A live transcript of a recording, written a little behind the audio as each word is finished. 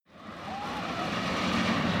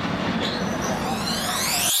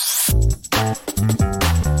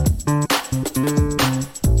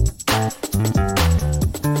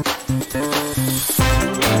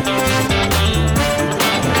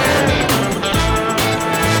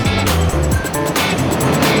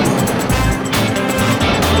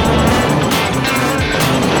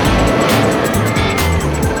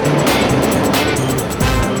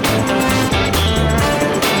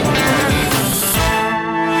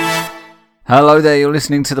Hello there, you're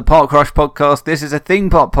listening to the Park Rush podcast. This is a theme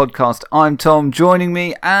park podcast. I'm Tom. Joining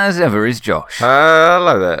me, as ever, is Josh.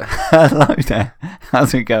 Hello there. Hello there.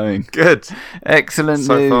 How's it going? Good. Excellent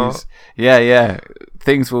So news. far. Yeah.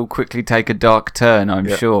 Things will quickly take a dark turn, I'm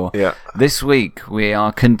sure. Yeah. This week, we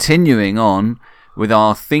are continuing on with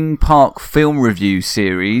our theme park film review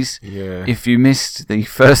series. Yeah. If you missed the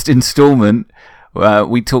first instalment,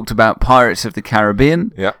 we talked about Pirates of the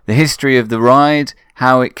Caribbean, Yeah. the history of the ride,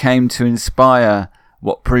 how it came to inspire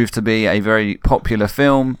what proved to be a very popular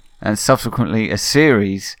film and subsequently a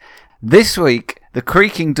series. This week, The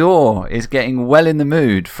Creaking Door is getting well in the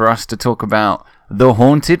mood for us to talk about The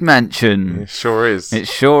Haunted Mansion. It sure is. It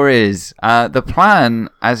sure is. The plan,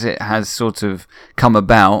 as it has sort of come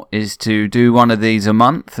about, is to do one of these a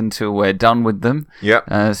month until we're done with them. Yeah.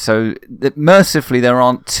 Mercifully, there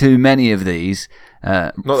aren't too many of these.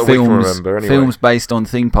 Not that we can remember, anyway. Films based on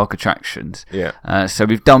theme park attractions. Yeah. So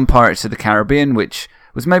we've done Pirates of the Caribbean, which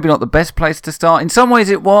was maybe not the best place to start. In some ways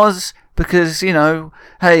it was, because,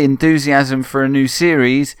 hey, enthusiasm for a new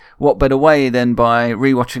series, what better way than by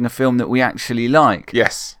rewatching a film that we actually like?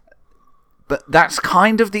 Yes. But that's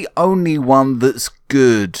kind of the only one that's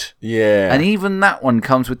good. Yeah. And even that one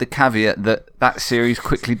comes with the caveat that series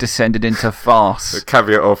quickly descended into farce. The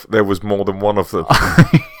caveat of there was more than one of them.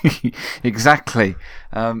 Exactly.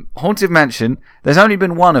 Haunted Mansion, there's only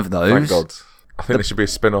been one of those. Thank God. I think there should be a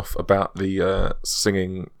spin-off about the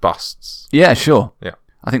singing busts. Yeah, sure. Yeah.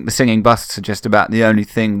 I think the singing busts are just about the only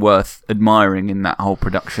thing worth admiring in that whole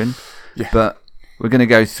production. Yeah. But we're going to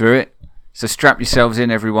go through it. So strap yourselves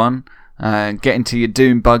in, everyone. Get into your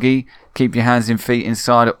doom buggy. Keep your hands and feet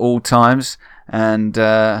inside at all times. And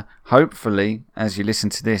hopefully, as you listen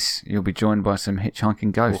to this, you'll be joined by some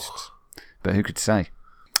hitchhiking ghosts. But who could say?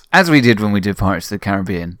 As we did when we did Pirates of the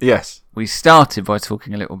Caribbean, Yes. we started by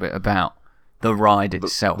talking a little bit about the ride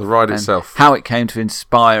itself. The ride and itself. How it came to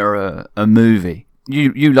inspire a movie.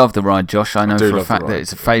 You love the ride, Josh. I know do for a love fact the that ride.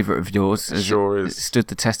 it's a favourite of yours. It sure is. It stood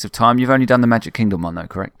the test of time. You've only done the Magic Kingdom one, though,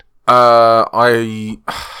 correct? I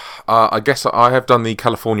guess I have done the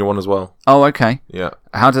California one as well. Oh, okay. Yeah.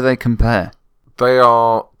 How do they compare? They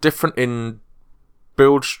are different in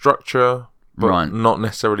build structure, but Right. not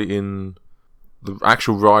necessarily in the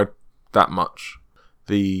actual ride that much.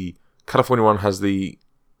 The California one has the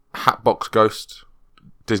Hatbox Ghost.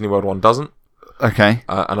 Disney World one doesn't. Okay.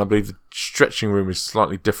 And I believe the stretching room is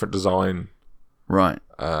slightly different design. Right.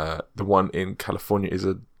 The one in California is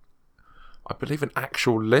I believe, an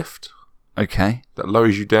actual lift Okay. that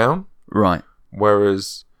lowers you down. Right.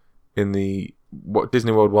 Whereas in the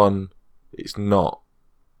Disney World one, it's not.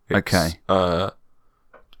 Okay. The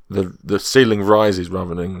ceiling rises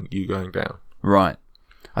rather than you going down. Right.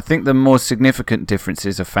 I think the more significant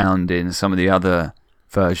differences are found in some of the other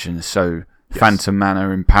versions. So, Yes. Phantom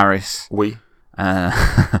Manor in Paris.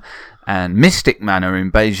 And Mystic Manor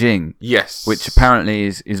in Beijing. Yes. Which apparently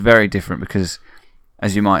is very different because,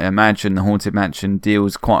 as you might imagine, the Haunted Mansion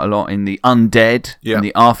deals quite a lot in the undead and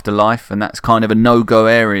the afterlife, and that's kind of a no-go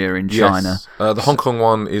area in China. Yes. The Hong Kong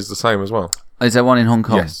one is the same as well. Is there one in Hong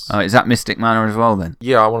Kong? Yes. Is that Mystic Manor as well then?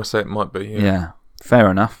 Yeah, I want to say it might be. Yeah, fair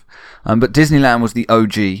enough. But Disneyland was the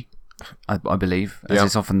OG, I believe, as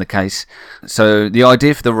is often the case. So the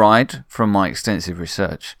idea for the ride, from my extensive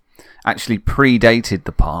research, actually predated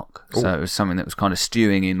the park. Ooh. So it was something that was kind of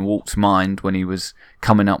stewing in Walt's mind when he was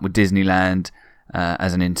coming up with Disneyland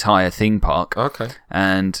as an entire theme park. Okay.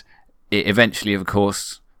 And it eventually, of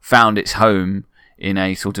course, found its home in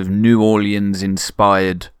a sort of New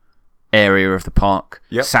Orleans-inspired area of the park,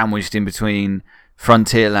 sandwiched in between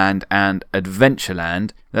Frontierland and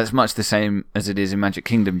Adventureland. That's much the same as it is in Magic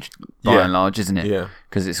Kingdom, by and large, isn't it? Yeah.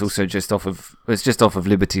 Because it's also just off of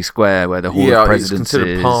Liberty Square, where the Hall of Presidents it's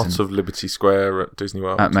considered is. part of Liberty Square at Disney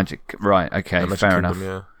World. At Magic, right? Okay, At Magic fair Kingdom,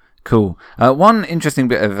 enough. Cool. One interesting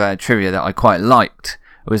bit of trivia that I quite liked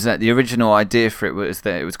was that the original idea for it was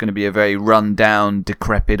that it was going to be a very run-down,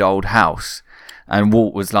 decrepit old house, and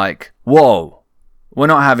Walt was like, "Whoa, we're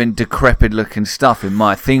not having decrepit-looking stuff in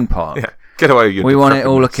my theme park. Yeah. Get away with your We want it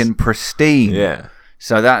all decrepitness." looking pristine." Yeah.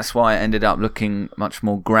 So that's why it ended up looking much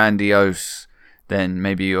more grandiose than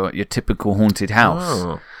maybe your typical haunted house.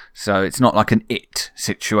 Oh. So it's not like an It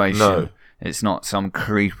situation. No. It's not some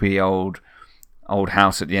creepy old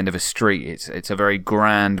house at the end of a street. It's a very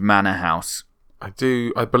grand manor house. I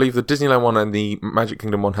believe the Disneyland one and the Magic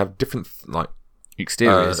Kingdom one have different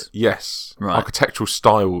Exteriors. yes. Right. Architectural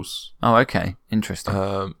styles. Oh, okay. Interesting.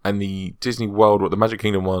 And the Disney World, or the Magic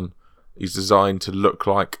Kingdom one, is designed to look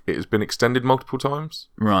like it has been extended multiple times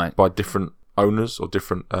Right. by different owners or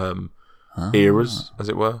different eras, as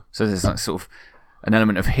it were. So there's like sort of an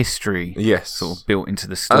element of history Yes. sort of built into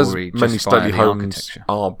the As story. many just via study the homes architecture.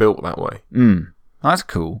 are built that way. That's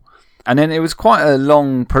cool. And then it was quite a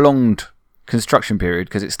long, prolonged construction period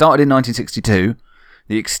because it started in 1962.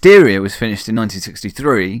 The exterior was finished in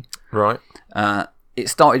 1963. Right. It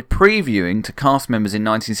started previewing to cast members in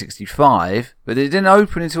 1965, but it didn't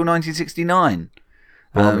open until 1969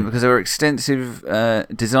 because there were extensive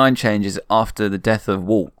design changes after the death of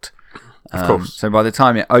Walt. Of course. So by the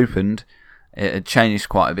time it opened, it had changed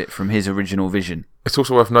quite a bit from his original vision. It's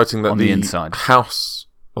also worth noting that On the inside. house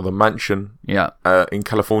or the mansion Yeah. in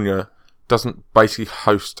California doesn't basically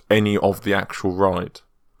host any of the actual ride.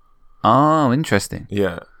 Oh, interesting.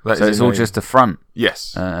 Yeah. That So is it's in all a- just the front.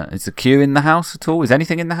 Yes. Is the queue in the house at all? Is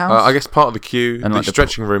anything in the house? I guess part of the queue, And the like the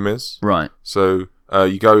stretching room is. Right. So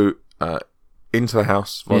you go into the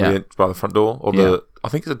house by the front door, or I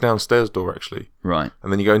think it's a downstairs door actually, Right.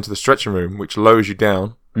 and then you go into the stretching room, which lowers you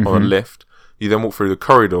down on a lift. You then walk through the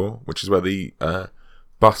corridor, which is where the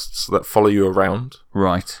busts that follow you around.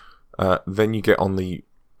 Right. Then you get on the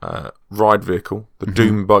ride vehicle, the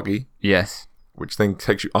Doom buggy, Yes. which then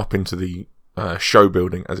takes you up into the show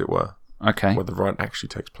building, as it were, Okay. where the ride actually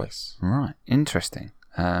takes place. Right. Interesting.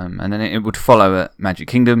 And then it would follow at Magic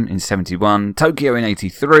Kingdom in 71, Tokyo in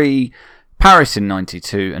 83, Paris in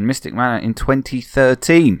 92, and Mystic Manor in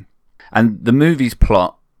 2013. And the movie's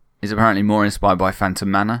plot is apparently more inspired by Phantom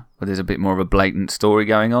Manor, where there's a bit more of a blatant story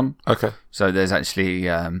going on. Okay. So there's actually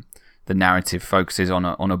the narrative focuses on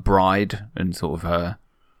a bride and sort of her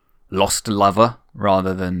lost lover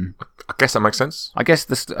rather than. I guess that makes sense. I guess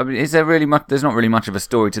is there really much? There's not really much of a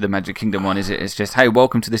story to the Magic Kingdom one, is it? It's just, hey,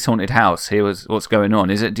 welcome to this haunted house. Here was what's going on.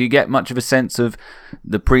 Is it? Do you get much of a sense of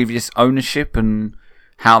the previous ownership and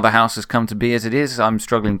how the house has come to be as it is? I'm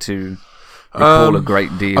struggling to recall a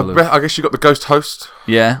great deal. I guess you got the ghost host.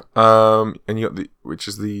 Yeah. And you got which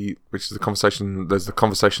is the conversation. There's the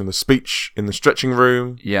conversation, the speech in the stretching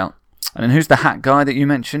room. Yeah. And then who's the hat guy that you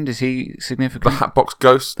mentioned? Is he significant? The Hatbox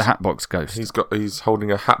Ghost. The Hatbox Ghost. He's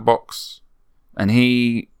holding a hat box. And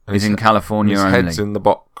he is in California His only. head's in the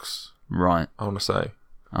box. Right. I want to say.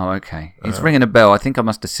 Oh, okay. He's ringing a bell. I think I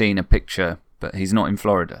must have seen a picture, but he's not in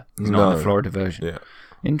Florida. He's not in the Florida version. Yeah.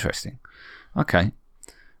 Interesting. Okay.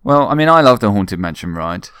 Well, I mean, I love the Haunted Mansion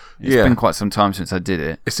ride. It's been quite some time since I did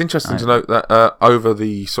it. It's interesting to note that over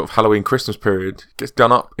the sort of Halloween Christmas period, it gets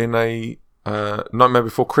done up in a Nightmare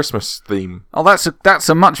Before Christmas theme. Oh, that's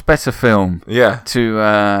a much better film Yeah.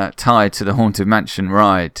 to tie to the Haunted Mansion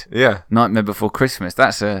ride. Yeah. Nightmare Before Christmas.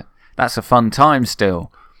 That's a fun time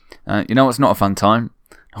still. You know what's not a fun time?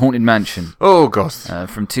 Haunted Mansion Oh, God.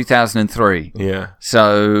 from 2003. Yeah.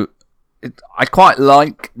 So I quite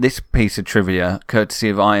like this piece of trivia, courtesy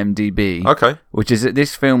of IMDb. Okay. Which is that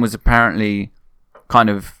this film was apparently kind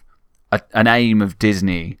of an aim of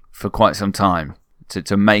Disney for quite some time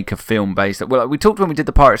to make a film based. Well, we talked when we did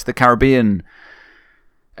the Pirates of the Caribbean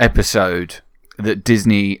episode that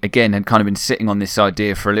Disney again had kind of been sitting on this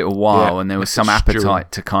idea for a little while, and there was some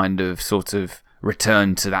appetite to kind of sort of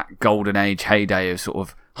return to that golden age heyday of sort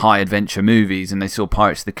of high adventure movies, and they saw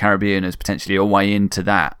Pirates of the Caribbean as potentially a way into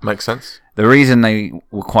that. Makes sense. The reason they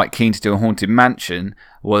were quite keen to do a Haunted Mansion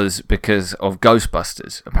was because of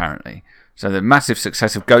Ghostbusters, apparently. So the massive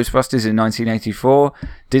success of Ghostbusters in 1984,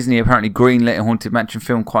 Disney apparently greenlit a Haunted Mansion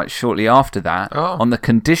film quite shortly after that, on the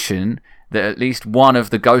condition that at least one of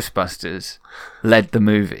the Ghostbusters led the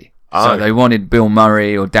movie. So they wanted Bill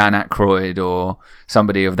Murray or Dan Aykroyd or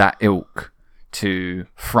somebody of that ilk to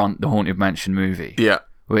front the Haunted Mansion movie. Yeah.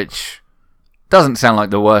 Which doesn't sound like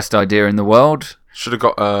the worst idea in the world. Should have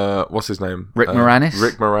got, what's his name? Rick Moranis?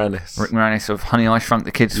 Rick Moranis. Rick Moranis of Honey, I Shrunk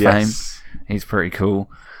the Kids fame. He's pretty cool.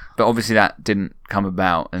 But obviously that didn't come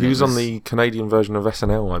about. And he was on the Canadian version of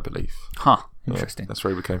SNL, I believe. Huh, interesting. Yeah, that's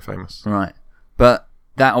where he became famous. Right. But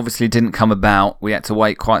that obviously didn't come about. We had to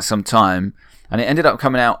wait quite some time. And it ended up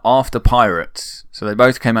coming out after Pirates. So they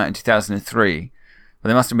both came out in 2003. But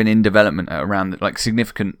they must have been in development at around like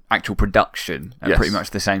significant actual production at pretty much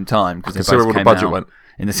the same time. Because they both where came the budget out went.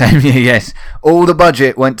 in the same year, yes. All the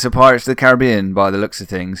budget went to Pirates of the Caribbean by the looks of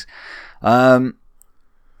things. When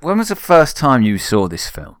was the first time you saw this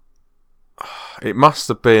film? It must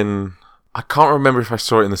have been... I can't remember if I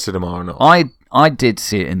saw it in the cinema or not. I did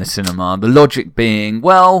see it in the cinema. The logic being,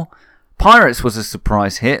 well, Pirates was a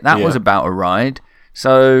surprise hit. That was about a ride.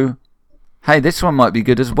 So, hey, this one might be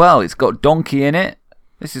good as well. It's got Donkey in it.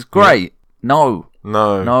 This is great. No.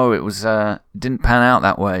 No, it was didn't pan out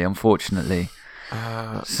that way, unfortunately.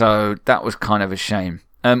 So that was kind of a shame.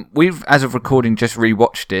 We've, as of recording, just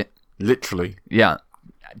rewatched it. Literally. Yeah,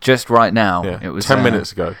 just right now. Yeah. It was 10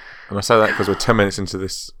 minutes ago. And I say that because we're 10 minutes into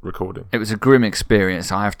this recording. It was a grim experience,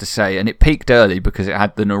 I have to say, and it peaked early because it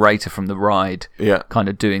had the narrator from the ride Yeah, kind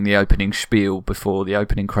of doing the opening spiel before the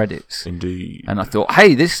opening credits. indeed. And I thought,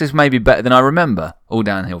 hey, this is maybe better than I remember. All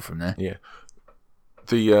downhill from there. Yeah.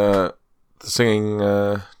 The singing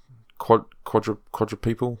The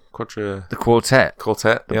quartet.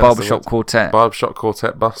 quartet. The barbershop quartet. Barbershop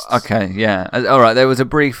quartet busts. Okay, yeah. All right, there was a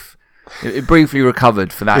brief... It briefly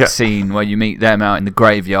recovered for that Yeah. scene where you meet them out in the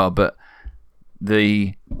graveyard, but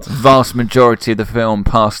the vast majority of the film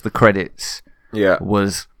past the credits Yeah.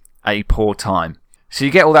 was a poor time. So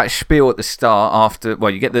you get all that spiel at the start after...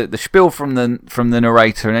 Well, you get the spiel from the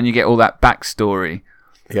narrator, and then you get all that backstory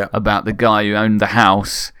Yeah. about the guy who owned the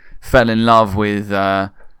house, fell in love with...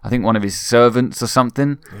 I think one of his servants or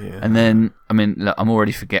something. Yeah. And then, I mean, look, I'm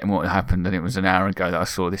already forgetting what happened, and it was an hour ago that I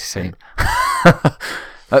saw this scene.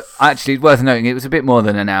 Actually, it's worth noting, it was a bit more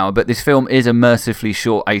than an hour, but this film is a mercifully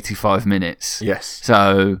short 85 minutes. Yes.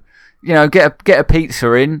 So, get a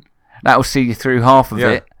pizza in, that'll see you through half of Yeah.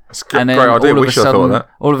 it. It's a great And then idea. We should have thought of that.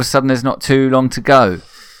 all of a sudden, there's not too long to go,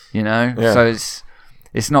 Yeah. So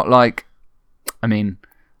it's not like, I mean,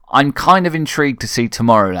 I'm kind of intrigued to see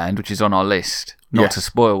Tomorrowland, which is on our list. Not Yes. to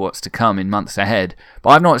spoil what's to come in months ahead. But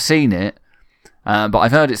I've not seen it. But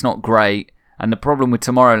I've heard it's not great. And the problem with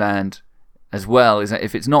Tomorrowland as well is that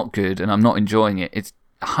if it's not good and I'm not enjoying it, it's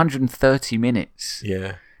 130 minutes.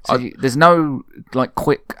 Yeah. So there's no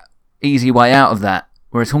quick, easy way out of that.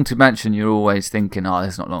 Whereas Haunted Mansion, you're always thinking,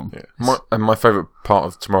 there's not long. Yeah. My favourite part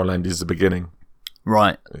of Tomorrowland is the beginning.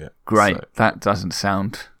 Right. Yeah. Great. So, That doesn't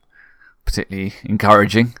sound particularly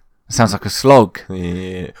encouraging. It sounds like a slog.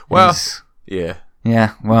 yeah. Well, It's- yeah.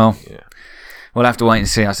 yeah, well, Yeah. we'll have to wait and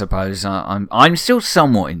see, I suppose. I'm still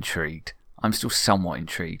somewhat intrigued.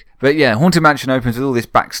 But yeah, Haunted Mansion opens with all this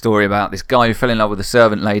backstory about this guy who fell in love with a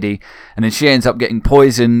servant lady, and then she ends up getting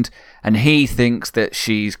poisoned, and he thinks that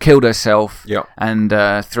she's killed herself. Yep. And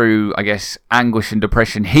through, I guess, anguish and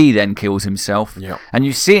depression, he then kills himself. Yep. And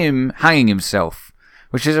you see him hanging himself,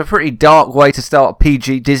 which is a pretty dark way to start a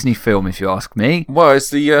PG Disney film, if you ask me. Well, it's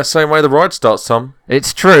the same way the ride starts, Tom.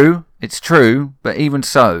 It's true, but even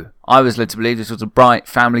so, I was led to believe this was a bright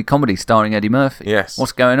family comedy starring Eddie Murphy. Yes.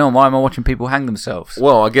 What's going on? Why am I watching people hang themselves?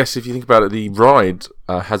 Well, I guess if you think about it, the ride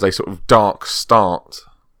has a sort of dark start.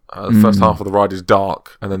 The first half of the ride is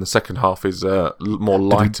dark, and then the second half is more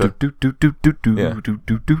lighter.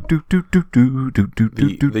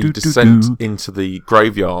 The descent into the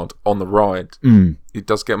graveyard on the ride, it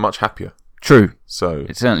does get much happier. True, So,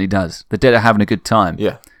 it certainly does. The dead are having a good time.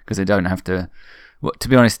 yeah. Because they don't have to... Well, to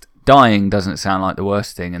be honest, dying doesn't sound like the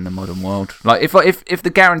worst thing in the modern world. Like, if there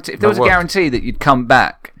was a guarantee that you'd come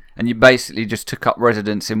back and you basically just took up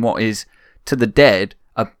residence in what is, to the dead,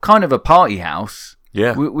 a kind of a party house...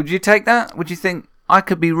 Yeah. Would you take that? Would you think I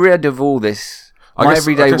could be rid of all this? I My guess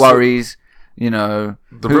everyday the- worries, The who's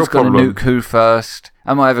real going to problem- nuke who first?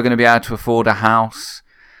 Am I ever going to be able to afford a house?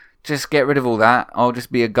 Just get rid of all that. I'll just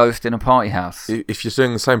be a ghost in a party house. If you're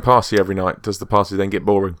doing the same party every night, does the party then get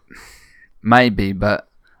boring? Maybe, but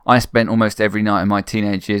I spent almost every night in my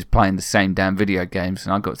teenage years playing the same damn video games,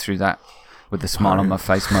 and I got through that with a smile on my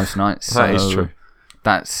face most nights. That is true.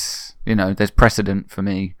 That's, there's precedent for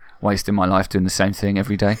me wasting my life doing the same thing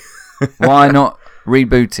every day. Why not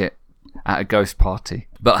reboot it at a ghost party?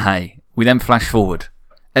 But hey, we then flash forward.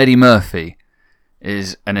 Eddie Murphy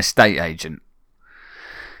is an estate agent.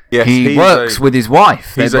 Yes, He works with his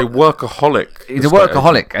wife. He's a workaholic. He's a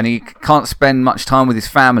workaholic, and he can't spend much time with his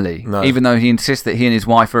family, No. even though he insists that he and his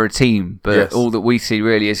wife are a team. But Yes. all that we see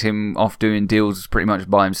really is him off doing deals pretty much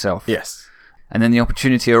by himself. Yes. And then the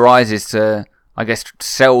opportunity arises to, I guess,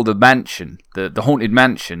 sell the mansion, the haunted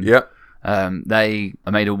mansion. Yep. They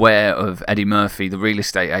are made aware of Eddie Murphy, the real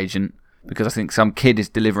estate agent, because I think some kid is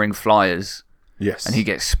delivering flyers, Yes. and he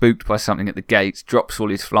gets spooked by something at the gates, drops all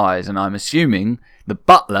his flyers, and I'm assuming the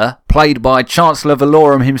butler, played by Chancellor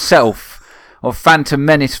Valorum himself, of Phantom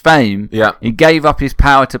Menace fame, Yeah. he gave up his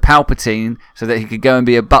power to Palpatine so that he could go and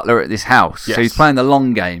be a butler at this house. Yes. So he's playing the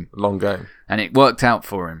long game, Long game. and it worked out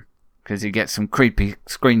for him, because he gets some creepy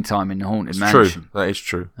screen time in the haunted mansion. True. That is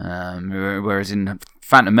true. Whereas in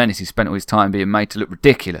Phantom Menace, he spent all his time being made to look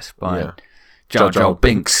ridiculous by Yeah. Jar Jar Jar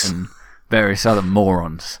Binks and various other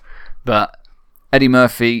morons. But Eddie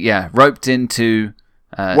Murphy, roped in to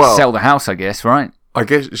sell the house, I guess, right? I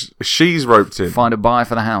guess she's roped in. Find a buyer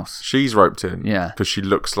for the house. She's roped in. Yeah. Because she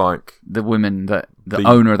looks like. The women that the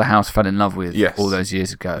owner of the house fell in love with Yes. all those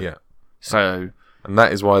years ago. Yeah. So, And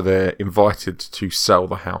that is why they're invited to sell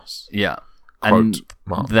the house. yeah. Quote And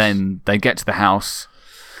marks. then they get to the house.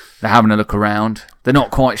 They're having a look around. They're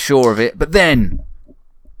not quite sure of it. But then,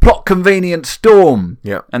 plot convenient storm.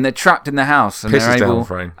 Yeah. And they're trapped in the house and Pisses they're down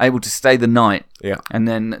Frame. able to stay the night. Yeah. And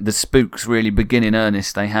then the spooks really begin in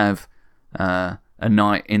earnest. They have a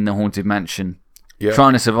night in the Haunted Mansion. Yeah.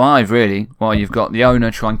 Trying to survive, really, while you've got the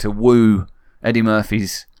owner trying to woo Eddie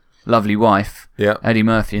Murphy's lovely wife. Yeah. Eddie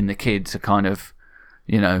Murphy and the kids are kind of,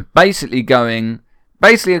 basically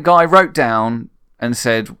a guy wrote down and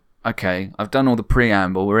said, okay, I've done all the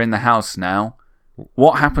preamble, we're in the house now.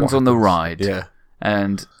 What happens on the ride? Yeah.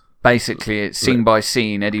 And basically it's scene by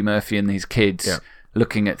scene, Eddie Murphy and these kids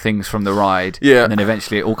looking at things from the ride. Yeah. And then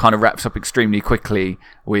eventually it all kind of wraps up extremely quickly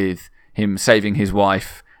with him saving his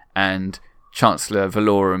wife and Chancellor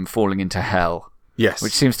Valorum falling into hell. Yes.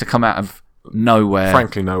 Which seems to come out of nowhere.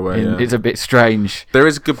 Frankly, nowhere. Yeah. It's a bit strange. There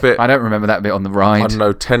is a good bit. I don't remember that bit on the ride. I don't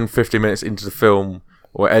know, 10, 15 minutes into the film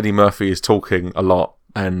where Eddie Murphy is talking a lot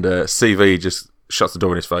and CV just shuts the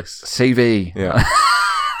door in his face. CV. Yeah.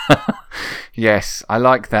 Yes, I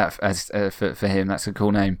like that as for him. That's a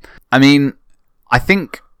cool name. I mean, I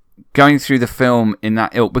think going through the film in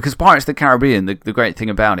that ilk, because Pirates of the Caribbean, the great thing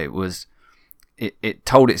about it was it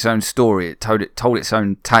told its own story. It told its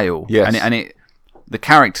own tale. Yes. And the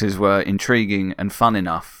characters were intriguing and fun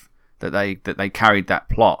enough that they carried that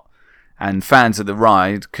plot. And fans of the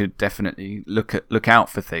ride could definitely look out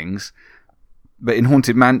for things. But in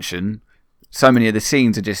Haunted Mansion, so many of the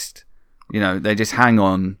scenes are just, they just hang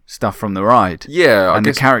on stuff from the ride. Yeah. And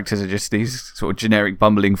the characters are just these sort of generic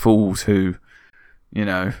bumbling fools who,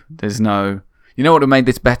 there's no... You know what would have made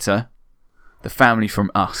this better? The family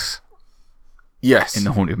from Us. Yes. In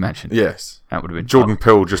the Haunted Mansion. Yes. That would have been Jordan fun.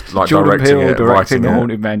 Peele just Jordan directing Peele it, directing writing the it.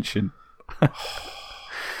 Haunted Mansion.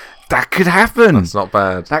 That could happen. That's not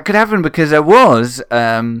bad. That could happen because there was,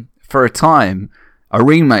 for a time, a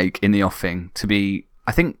remake in the offing to be,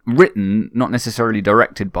 I think, written, not necessarily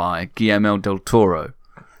directed by Guillermo del Toro,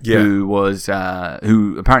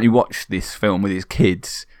 who apparently watched this film with his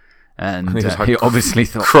kids, and he obviously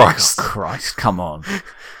thought, Christ. oh, Christ, come on.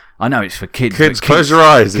 I know it's for kids. Kids, but close your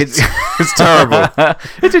eyes. It's terrible.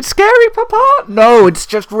 Is it scary, Papa? No, it's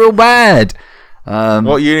just real bad.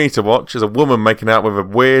 What you need to watch is a woman making out with a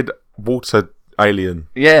weird water alien.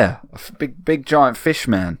 Yeah, a big giant fish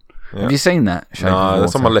man. Yeah. Have you seen that? No,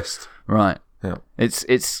 that's on my list. Right. Yeah.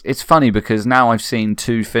 It's funny because now I've seen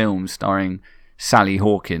 2 films starring Sally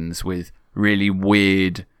Hawkins with really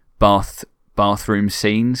weird bathroom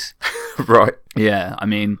scenes. Right. Yeah, I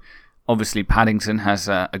mean, obviously Paddington has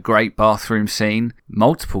a great bathroom scene,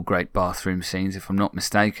 multiple great bathroom scenes, if I'm not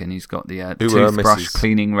mistaken. He's got the toothbrush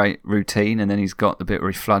cleaning routine, and then he's got the bit where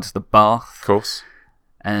he floods the bath. Of course.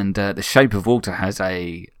 And The Shape of Water has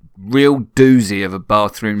a real doozy of a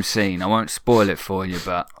bathroom scene. I won't spoil it for you,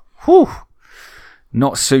 but whew,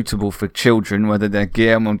 not suitable for children, whether they're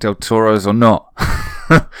Guillermo del Toro's or not.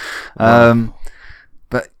 But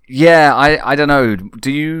yeah, I don't know.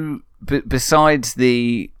 Do you, besides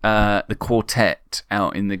the quartet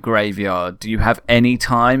out in the graveyard, do you have any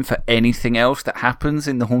time for anything else that happens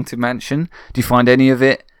in the Haunted Mansion? Do you find any of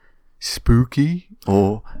it spooky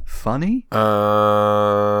or funny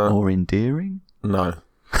or endearing? No.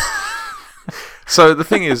 So the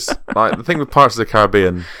thing is, the thing with Pirates of the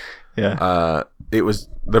Caribbean, it was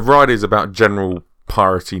the ride is about general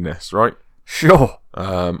piratiness, right? Sure.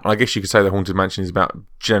 I guess you could say the Haunted Mansion is about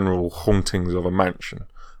general hauntings of a mansion,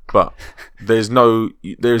 but there's no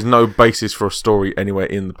basis for a story anywhere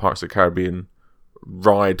in the Pirates of the Caribbean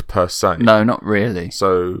ride per se. No, not really.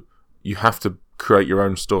 So you have to create your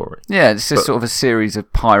own story. Yeah, it's just sort of a series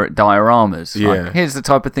of pirate dioramas. Yeah. Like, here's the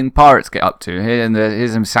type of thing pirates get up to.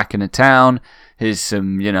 Here's them sacking a town. Here's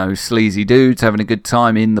some, sleazy dudes having a good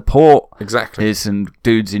time in the port. Exactly. Here's some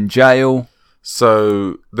dudes in jail.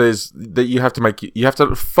 So you have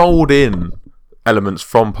to fold in elements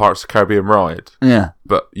from Pirates of the Caribbean ride. Yeah.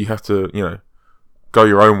 But you have to, go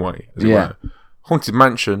your own way, as it were. Haunted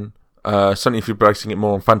Mansion, certainly if you're basing it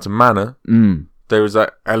more on Phantom Manor, there is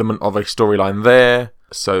that element of a storyline there.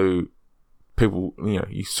 So people,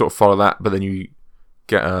 you sort of follow that, but then you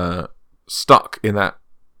get stuck in that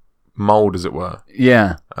mold, as it were.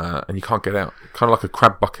 Yeah. And you can't get out. Kind of like a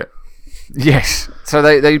crab bucket. Yes. So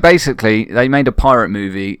they basically made a pirate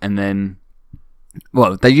movie and then,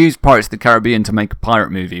 well, they used Pirates of the Caribbean to make a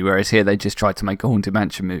pirate movie, whereas here they just tried to make a Haunted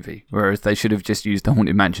Mansion movie, whereas they should have just used the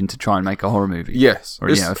Haunted Mansion to try and make a horror movie. Yes. Or,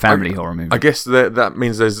 a family horror movie. I guess that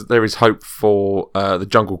means there is hope for the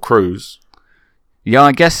Jungle Cruise. Yeah,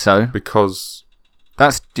 I guess so. Because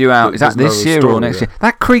that's due out. Is that this year or next year? there.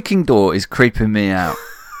 That creaking door is creeping me out.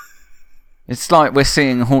 It's like we're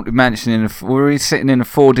seeing Haunted Mansion we're sitting in a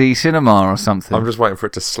 4D cinema or something. I'm just waiting for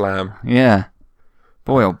it to slam. Yeah.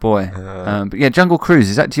 Boy, oh boy. But yeah, Jungle Cruise,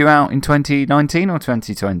 is that due out in 2019 or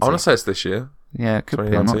 2020? I want to say it's this year. Yeah, it could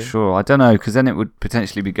be. I'm not sure. I don't know, because then it would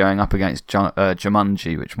potentially be going up against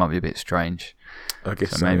Jumanji, which might be a bit strange. I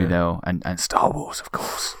guess so. Maybe they'll... And Star Wars, of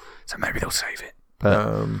course. So maybe they'll save it.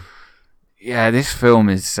 But yeah, this film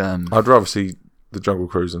is... I'd rather see the Jungle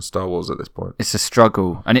Cruise than Star Wars at this point. It's a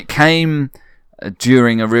struggle. And it came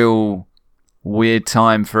during a real weird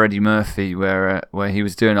time for Eddie Murphy, where he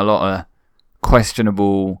was doing a lot of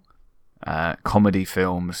questionable comedy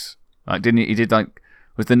films. Like, didn't he did like...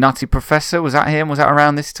 Was The Nutty Professor, was that him? Was that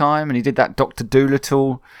around this time? And he did that Dr.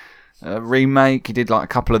 Dolittle remake. He did like a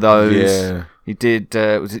couple of those. Yeah. He did,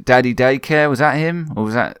 was it Daddy Daycare? Was that him? Or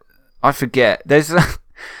was that... I forget. There's that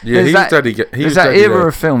era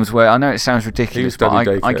of films where I know it sounds ridiculous, but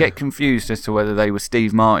I get confused as to whether they were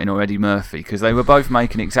Steve Martin or Eddie Murphy, because they were both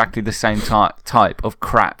making exactly the same type of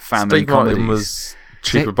crap family comedies. Steve Martin was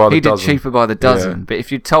cheaper by the dozen. He did cheaper by the dozen, but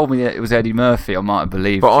if you told me that it was Eddie Murphy, I might have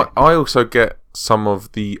believed it. I also get some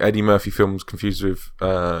of the Eddie Murphy films confused with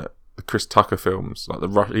the Chris Tucker films. Like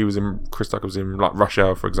Chris Tucker was in like Rush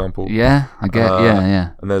Hour, for example. Yeah, I get.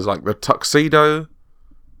 Yeah. And there's like the Tuxedo,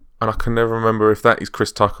 and I can never remember if that is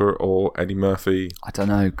Chris Tucker or Eddie Murphy. I don't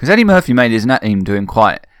know, because Eddie Murphy made his name doing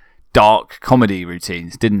quite dark comedy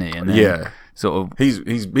routines, didn't he? And then sort of.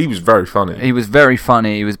 He was very funny. He was very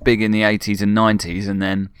funny. He was big in the 80s and 90s, and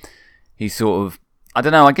then he sort of, I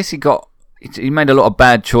don't know, I guess he made a lot of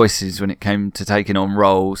bad choices when it came to taking on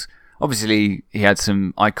roles. Obviously, he had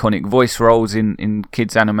some iconic voice roles in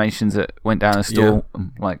kids' animations that went down a store,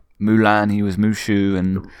 like Mulan. He was Mushu,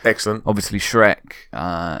 and excellent. Obviously,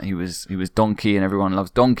 Shrek. He was Donkey, and everyone loves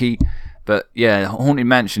Donkey. But yeah, Haunted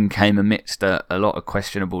Mansion came amidst a lot of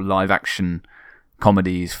questionable live-action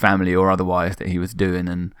comedies, family or otherwise, that he was doing,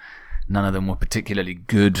 and none of them were particularly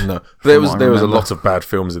good. No, there was a lot of bad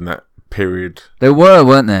films in that period. There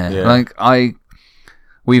weren't there? Yeah.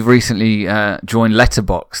 We've recently joined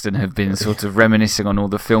Letterboxd and have been sort of reminiscing on all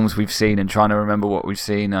the films we've seen and trying to remember what we've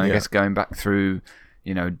seen. I guess going back through,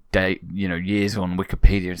 years on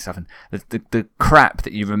Wikipedia and stuff, and the crap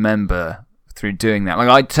that you remember through doing that. Like,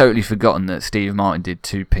 I'd totally forgotten that Steve Martin did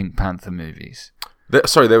 2 Pink Panther movies. There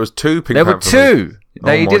was 2 Pink Panther movies. There were 2.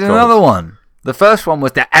 They did another one. The first one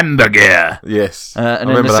was the Hamburger. Yes. And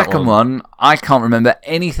then the second one, I can't remember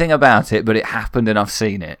anything about it, but it happened and I've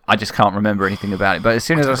seen it. I just can't remember anything about it. But as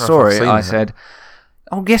soon as I saw it, I said,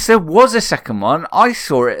 oh, yes, there was a second one. I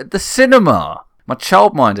saw it at the cinema. My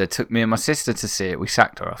childminder took me and my sister to see it. We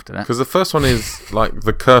sacked her after that. Because the first one is like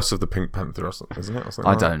The Curse of the Pink Panther or something, isn't it? Or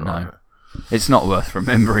something I don't know. It's not worth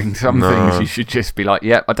remembering. Some things you should just be like,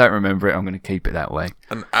 I don't remember it. I'm going to keep it that way.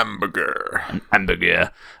 An hamburger.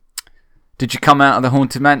 Did you come out of the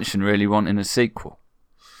Haunted Mansion really wanting a sequel?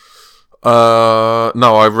 No,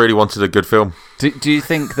 I really wanted a good film. Do you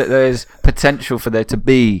think that there's potential for there to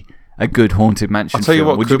be a good Haunted Mansion film? I'll tell you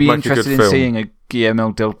what, would you be interested in seeing a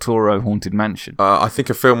Guillermo del Toro Haunted Mansion? I think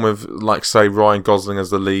a film with, like, say, Ryan Gosling as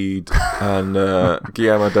the lead and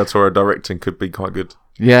Guillermo del Toro directing could be quite good.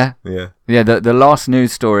 Yeah? Yeah. Yeah, the last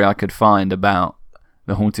news story I could find about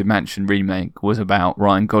the Haunted Mansion remake was about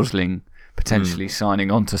Ryan Gosling potentially signing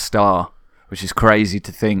on to star, which is crazy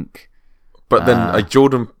to think. But then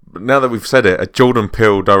now that we've said it, a Jordan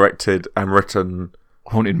Peele directed and written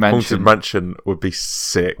Haunted Mansion would be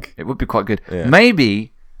sick. It would be quite good. Yeah.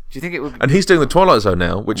 Maybe. Do you think it would? And he's doing the Twilight Zone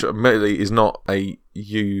now, which admittedly is not a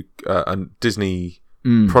Disney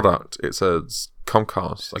product. It's a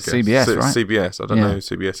Comcast, I guess. CBS, right? CBS. I don't know who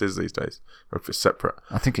CBS is these days, or if it's separate.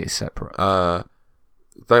 I think it's separate.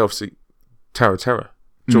 They obviously Tower of Terror.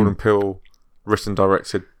 Jordan Peele written,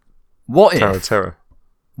 directed. What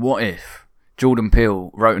if Jordan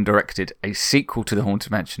Peele wrote and directed a sequel to The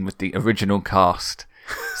Haunted Mansion with the original cast?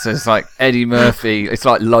 So it's like Eddie Murphy. It's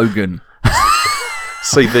like Logan.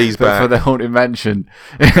 CV's back for The Haunted Mansion.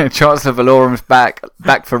 Chancellor Valorum's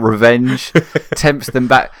back for revenge. Tempts them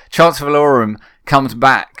back. Chancellor Valorum comes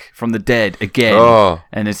back from the dead again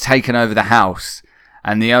and has taken over the house.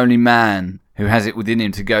 And the only man who has it within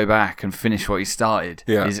him to go back and finish what he started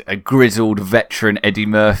is a grizzled veteran Eddie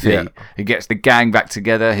Murphy who gets the gang back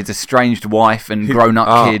together, his estranged wife and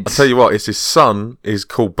grown-up kids. I'll tell you what, it's his son is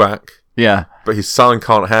called back. Yeah. But his son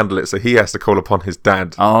can't handle it, so he has to call upon his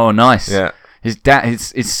dad. Oh, nice. Yeah.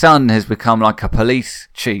 His son has become like a police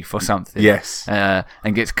chief or something. Yes.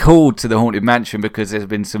 And gets called to the Haunted Mansion because there's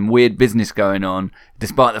been some weird business going on,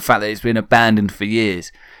 despite the fact that it's been abandoned for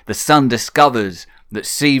years. The son discovers that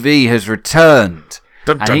CV has returned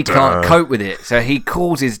and he can't cope with it. So he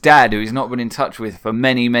calls his dad, who he's not been in touch with for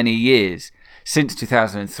many, many years, since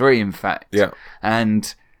 2003, in fact. Yeah.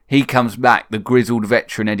 And he comes back, the grizzled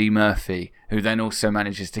veteran Eddie Murphy, who then also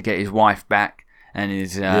manages to get his wife back and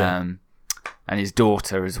his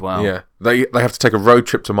daughter as well. Yeah, they have to take a road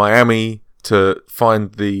trip to Miami to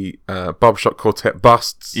find the Barbershop Quartet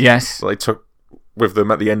busts. Yes, that they took with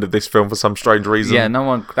them at the end of this film for some strange reason. Yeah,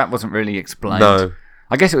 that wasn't really explained. No,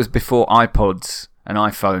 I guess it was before iPods and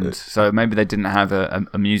iPhones, so maybe they didn't have a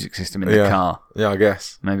music system in the car. Yeah, I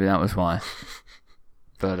guess. Maybe that was why.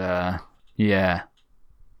 But, yeah.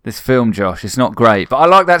 This film, Josh, it's not great. But I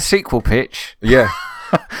like that sequel pitch. Yeah.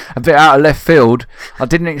 A bit out of left field. I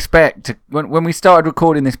didn't expect to... When we started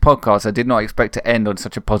recording this podcast, I did not expect to end on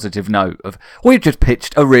such a positive note of, we've just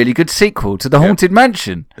pitched a really good sequel to The Haunted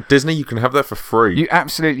Mansion. Disney, you can have that for free. You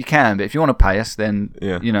absolutely can, but if you want to pay us, then,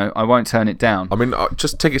 I won't turn it down. I mean,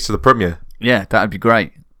 just tickets to the premiere. Yeah, that would be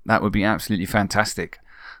great. That would be absolutely fantastic.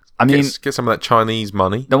 I mean... Get some of that Chinese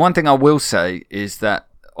money. The one thing I will say is that,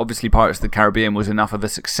 obviously, Pirates of the Caribbean was enough of a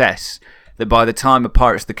success that by the time a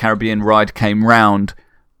Pirates of the Caribbean ride came round,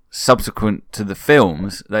 subsequent to the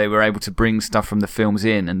films, they were able to bring stuff from the films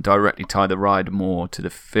in and directly tie the ride more to the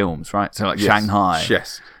films, right? So like Shanghai,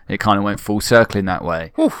 it kind of went full circle in that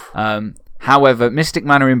way. However, Mystic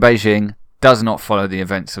Manor in Beijing does not follow the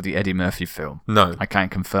events of the Eddie Murphy film. No. I can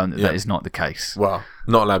confirm that is not the case. Well,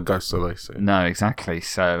 not allowed ghosts, are they? So. No, exactly.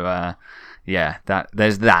 So,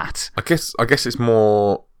 there's that. I guess it's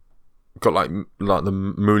more got like the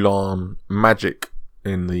Mulan magic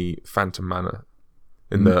in the Phantom Manor,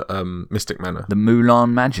 in the Mystic Manor. The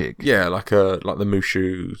Mulan magic. Yeah, like the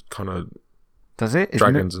Mushu kind of. Does it?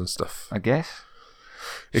 Dragons and stuff. I guess.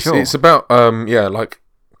 It's about like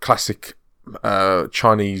classic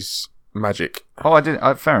Chinese magic. Oh, I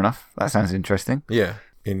didn't. Fair enough. That sounds interesting. Yeah,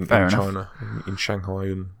 in China, in Shanghai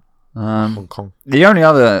and Hong Kong. The only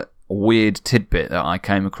other weird tidbit that I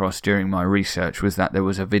came across during my research was that there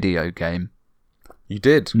was a video game. You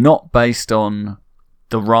did? Not based on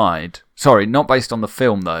the ride. Sorry, not based on the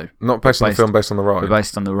film, though. Not based on the film, based on the ride.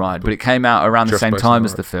 Based on the ride. But it came out around the same time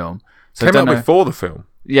as the film. So came out before the film?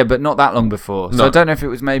 Yeah, but not that long before. So I don't know if it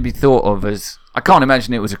was maybe thought of as... I can't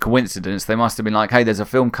imagine it was a coincidence. They must have been like, hey, there's a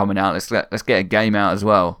film coming out. Let's get a game out as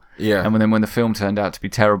well. Yeah. And then when the film turned out to be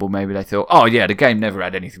terrible, maybe they thought, oh, yeah, the game never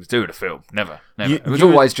had anything to do with the film. Never. It was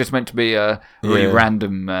always just meant to be a really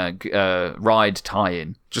random ride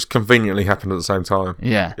tie-in. Just conveniently happened at the same time.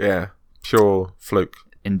 Yeah. Yeah. Pure fluke.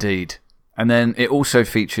 Indeed. And then it also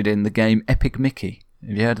featured in the game Epic Mickey.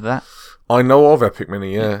 Have you heard of that? I know of Epic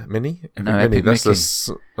Mini, yeah. Epic Mickey.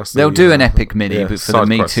 They'll do an Epic Mini, but for the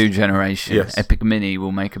Me quest. Too generation, yes. Epic Mini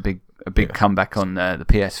will make a big comeback on the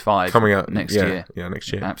PS5 coming out next year. Yeah,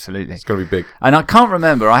 next year. Absolutely. It's going to be big. And I can't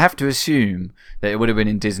remember. I have to assume that it would have been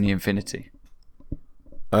in Disney Infinity.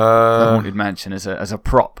 The Haunted Mansion as a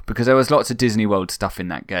prop, because there was lots of Disney World stuff in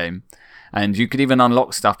that game, and you could even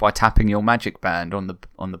unlock stuff by tapping your magic band on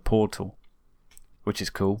the portal, which is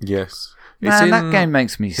cool. Yes. That game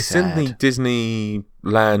makes me sad. It's in the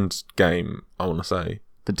Disneyland game, I want to say.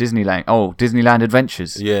 The Disneyland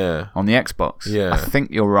Adventures. Yeah. On the Xbox. Yeah. I think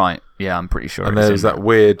you're right. Yeah, I'm pretty sure. And there's that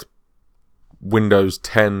weird Windows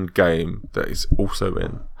 10 game that is also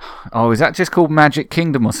in. Oh, is that just called Magic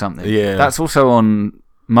Kingdom or something? Yeah. That's also on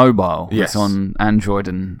mobile. Yes. It's on Android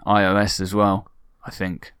and iOS as well, I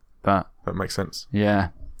think. But that makes sense. Yeah.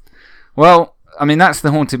 Well, I mean, that's the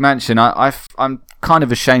Haunted Mansion. I'm kind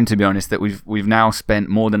of ashamed, to be honest, that we've now spent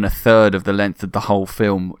more than a third of the length of the whole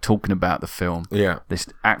film talking about the film. Yeah. This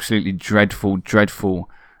absolutely dreadful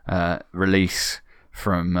release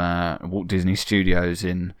from Walt Disney Studios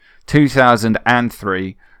in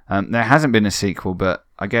 2003. There hasn't been a sequel, but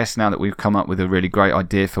I guess now that we've come up with a really great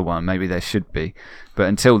idea for one, maybe there should be. But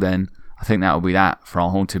until then, I think that will be that for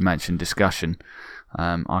our Haunted Mansion discussion.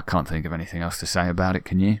 I can't think of anything else to say about it,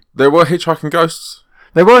 can you? There were hitchhiking ghosts.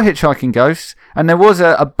 There were hitchhiking ghosts, and there was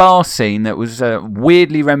a bar scene that was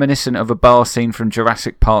weirdly reminiscent of a bar scene from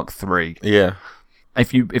Jurassic Park 3. Yeah.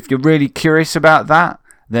 If you're really curious about that,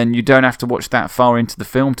 then you don't have to watch that far into the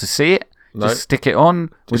film to see it. No. Just stick it on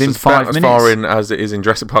within 5 minutes. As far in as it is in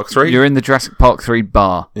Jurassic Park 3? You're in the Jurassic Park 3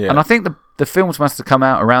 bar. Yeah. And I think the films must have come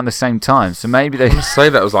out around the same time, so maybe they... say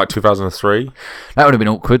that was like 2003. That would have been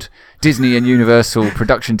awkward. Disney and Universal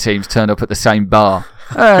production teams turned up at the same bar.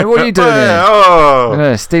 Hey, what are you doing here?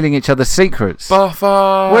 Oh. Stealing each other's secrets.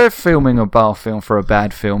 Buffer. We're filming a bar film for a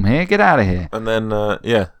bad film here. Get out of here. And then,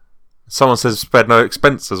 someone says spared no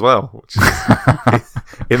expense as well, which is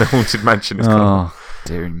in the Haunted Mansion.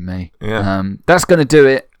 Dear me. Yeah. That's going to do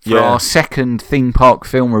it for our second theme park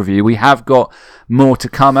film review. We have got more to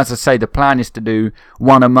come. As I say, the plan is to do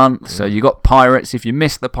one a month. So you got Pirates. If you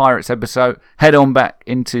missed the Pirates episode, head on back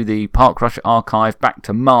into the Park Rusher archive back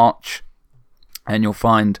to March. and you'll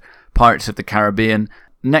find Pirates of the Caribbean.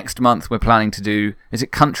 Next month we're planning to do, is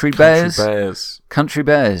it Country Bears? Country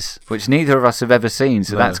Bears, which neither of us have ever seen,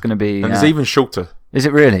 so that's going to be... And it's even shorter. Is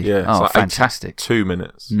it really? Yeah. Oh, like fantastic. 2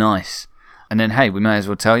 minutes. Nice. And then, hey, we may as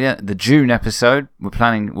well tell you, the June episode we're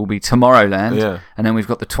planning will be Tomorrowland. Yeah. And then we've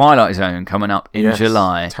got the Twilight Zone coming up in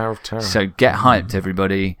July. Tower of Terror. So get hyped,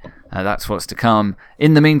 everybody. That's what's to come.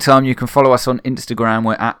 In the meantime, you can follow us on Instagram.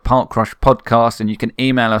 We're at Park Crush Podcast, and you can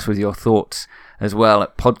email us with your thoughts as well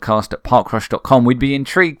at podcast@parkcrush.com. We'd be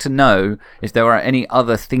intrigued to know if there are any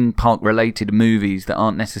other theme park related movies that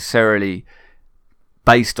aren't necessarily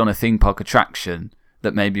based on a theme park attraction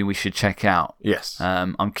that maybe we should check out. Yes.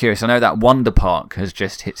 I'm curious. I know that Wonder Park has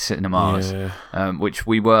just hit cinemas, which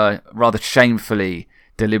we were rather shamefully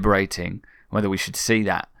deliberating whether we should see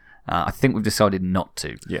that. I think we've decided not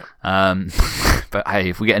to. Yeah. But hey,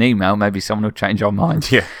 if we get an email, maybe someone will change our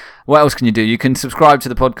mind. Yeah. What else can you do? You can subscribe to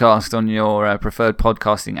the podcast on your preferred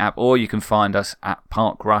podcasting app, or you can find us at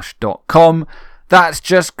parkrush.com. That's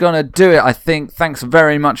just going to do it, I think. Thanks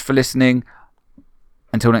very much for listening.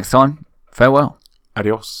 Until next time, farewell.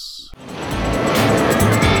 Adios.